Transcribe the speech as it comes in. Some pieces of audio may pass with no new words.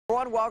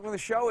Everyone, welcome to the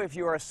show. If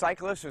you are a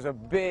cyclist, there's a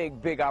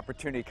big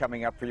opportunity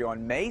coming up for you.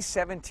 On May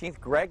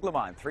 17th, Greg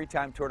LeMond,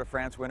 three-time Tour de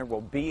France winner,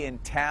 will be in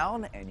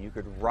town, and you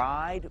could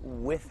ride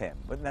with him.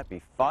 Wouldn't that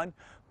be fun?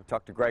 We'll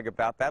talk to Greg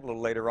about that a little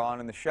later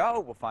on in the show.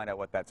 We'll find out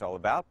what that's all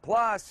about.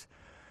 Plus,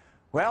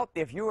 well,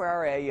 if you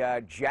are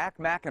a Jack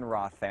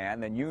Mackenroth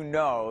fan, then you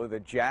know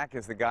that Jack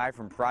is the guy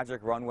from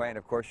Project Runway, and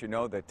of course you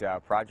know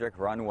that Project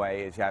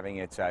Runway is having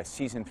its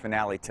season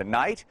finale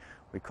tonight.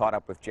 We caught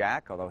up with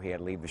Jack, although he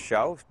had to leave the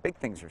show. Big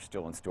things are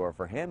still in store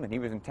for him, and he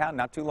was in town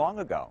not too long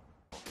ago.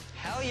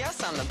 Hell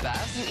yes, I'm the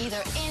best. You're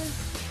either in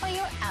or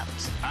you're out.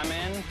 I'm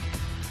in,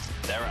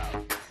 they're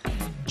out.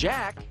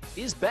 Jack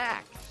is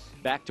back.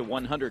 Back to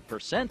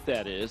 100%,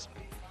 that is.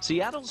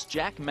 Seattle's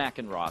Jack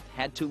Mackenroth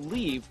had to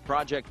leave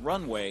Project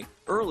Runway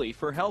early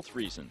for health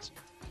reasons.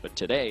 But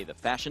today, the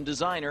fashion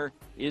designer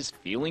is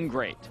feeling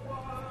great.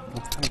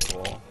 That's kind of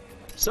cool.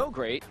 So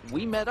great,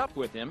 we met up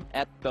with him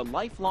at the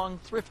Lifelong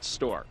Thrift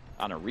store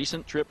on a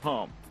recent trip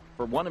home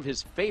for one of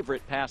his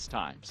favorite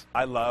pastimes.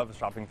 I love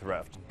shopping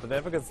thrift, but they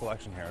have a good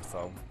selection here,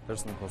 so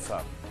there's some cool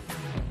stuff.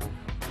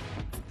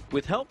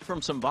 With help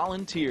from some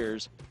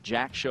volunteers,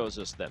 Jack shows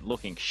us that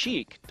looking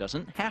chic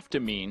doesn't have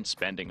to mean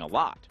spending a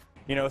lot.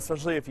 You know,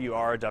 especially if you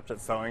are adept at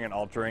sewing and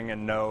altering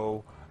and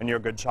you're a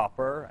good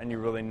shopper and you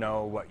really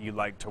know what you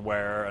like to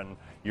wear and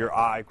your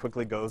eye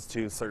quickly goes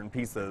to certain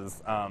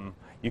pieces,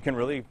 you can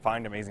really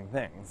find amazing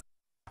things.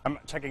 I'm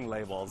checking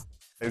labels.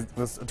 I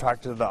was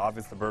attracted to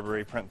the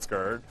Burberry print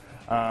skirt.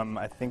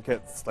 I think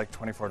it's like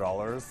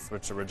 $24,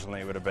 which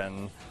originally would have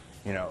been,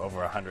 you know,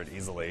 over $100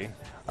 easily.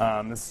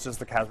 This is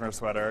just a cashmere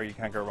sweater. You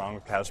can't go wrong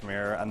with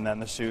cashmere. And then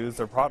the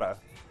shoes are Prada.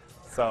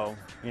 So,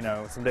 you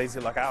know, some days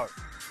you luck out.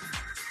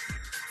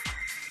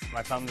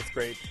 I found this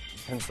great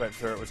pinstripe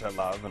shirt, which I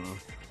love, and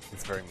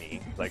it's very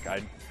me. Like,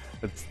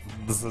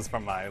 this is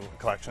from my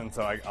collection,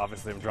 so I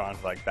obviously am drawn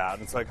to like that.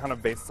 And so I kind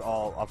of based it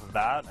all off of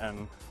that,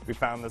 and we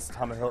found this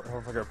Tommy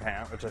Hilfiger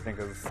pant, which I think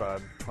is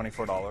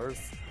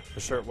 $24. The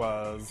shirt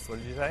was, what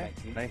did you say?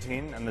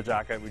 19, and the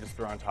jacket we just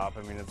threw on top.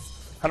 I mean,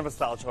 it's kind of a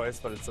style choice,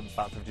 but it's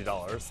about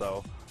 $50,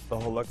 so the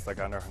whole look's like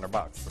under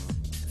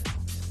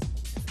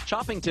 $100.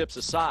 Shopping tips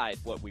aside,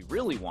 what we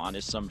really want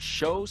is some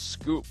show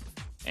scoop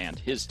and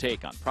his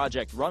take on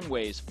Project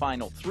Runway's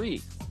final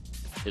three.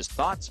 His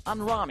thoughts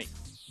on Rami.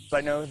 I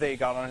know they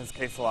got on his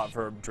case a lot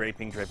for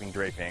draping,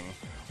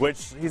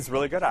 which he's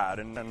really good at.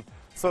 And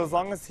so as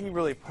long as he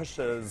really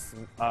pushes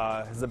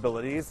his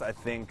abilities, I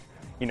think,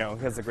 you know,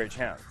 he has a great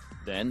chance.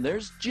 Then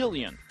there's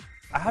Jillian.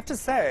 I have to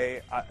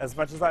say, as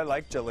much as I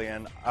like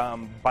Jillian,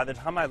 by the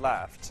time I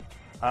left,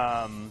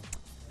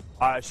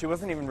 she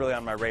wasn't even really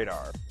on my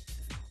radar.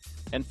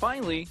 And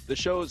finally, the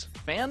show's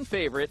fan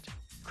favorite,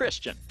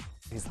 Christian.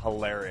 He's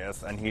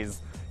hilarious, and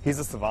he's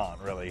a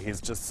savant, really.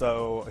 He's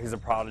a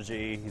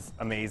prodigy, he's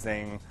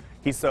amazing.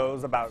 He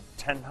sews about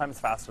 10 times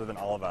faster than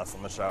all of us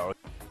on the show.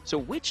 So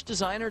which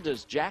designer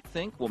does Jack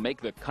think will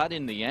make the cut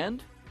in the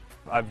end?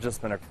 I've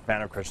just been a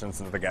fan of Christian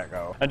since the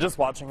get-go. And just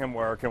watching him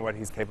work and what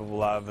he's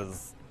capable of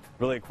is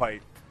really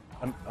quite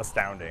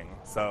astounding.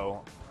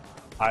 So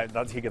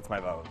he gets my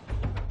vote.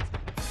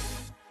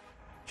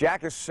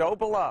 Jack is so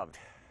beloved.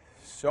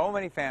 So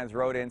many fans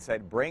wrote in and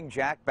said, bring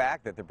Jack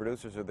back, that the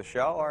producers of the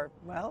show are,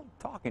 well,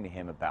 talking to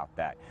him about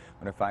that.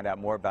 We're going to find out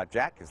more about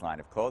Jack, his line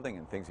of clothing,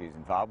 and things he's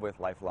involved with,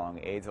 Lifelong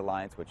AIDS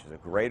Alliance, which is a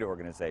great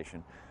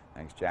organization.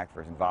 Thanks, Jack,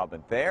 for his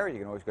involvement there. You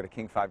can always go to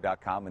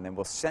king5.com, and then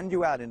we'll send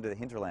you out into the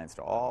hinterlands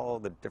to all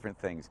the different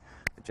things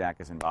that Jack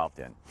is involved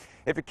in.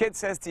 If a kid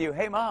says to you,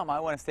 hey, Mom, I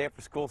want to stay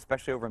after school,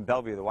 especially over in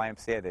Bellevue, the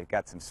YMCA, they've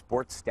got some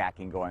sports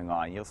stacking going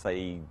on, you'll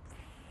say,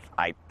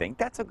 I think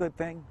that's a good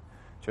thing.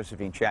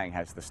 Josephine Chang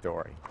has the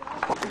story.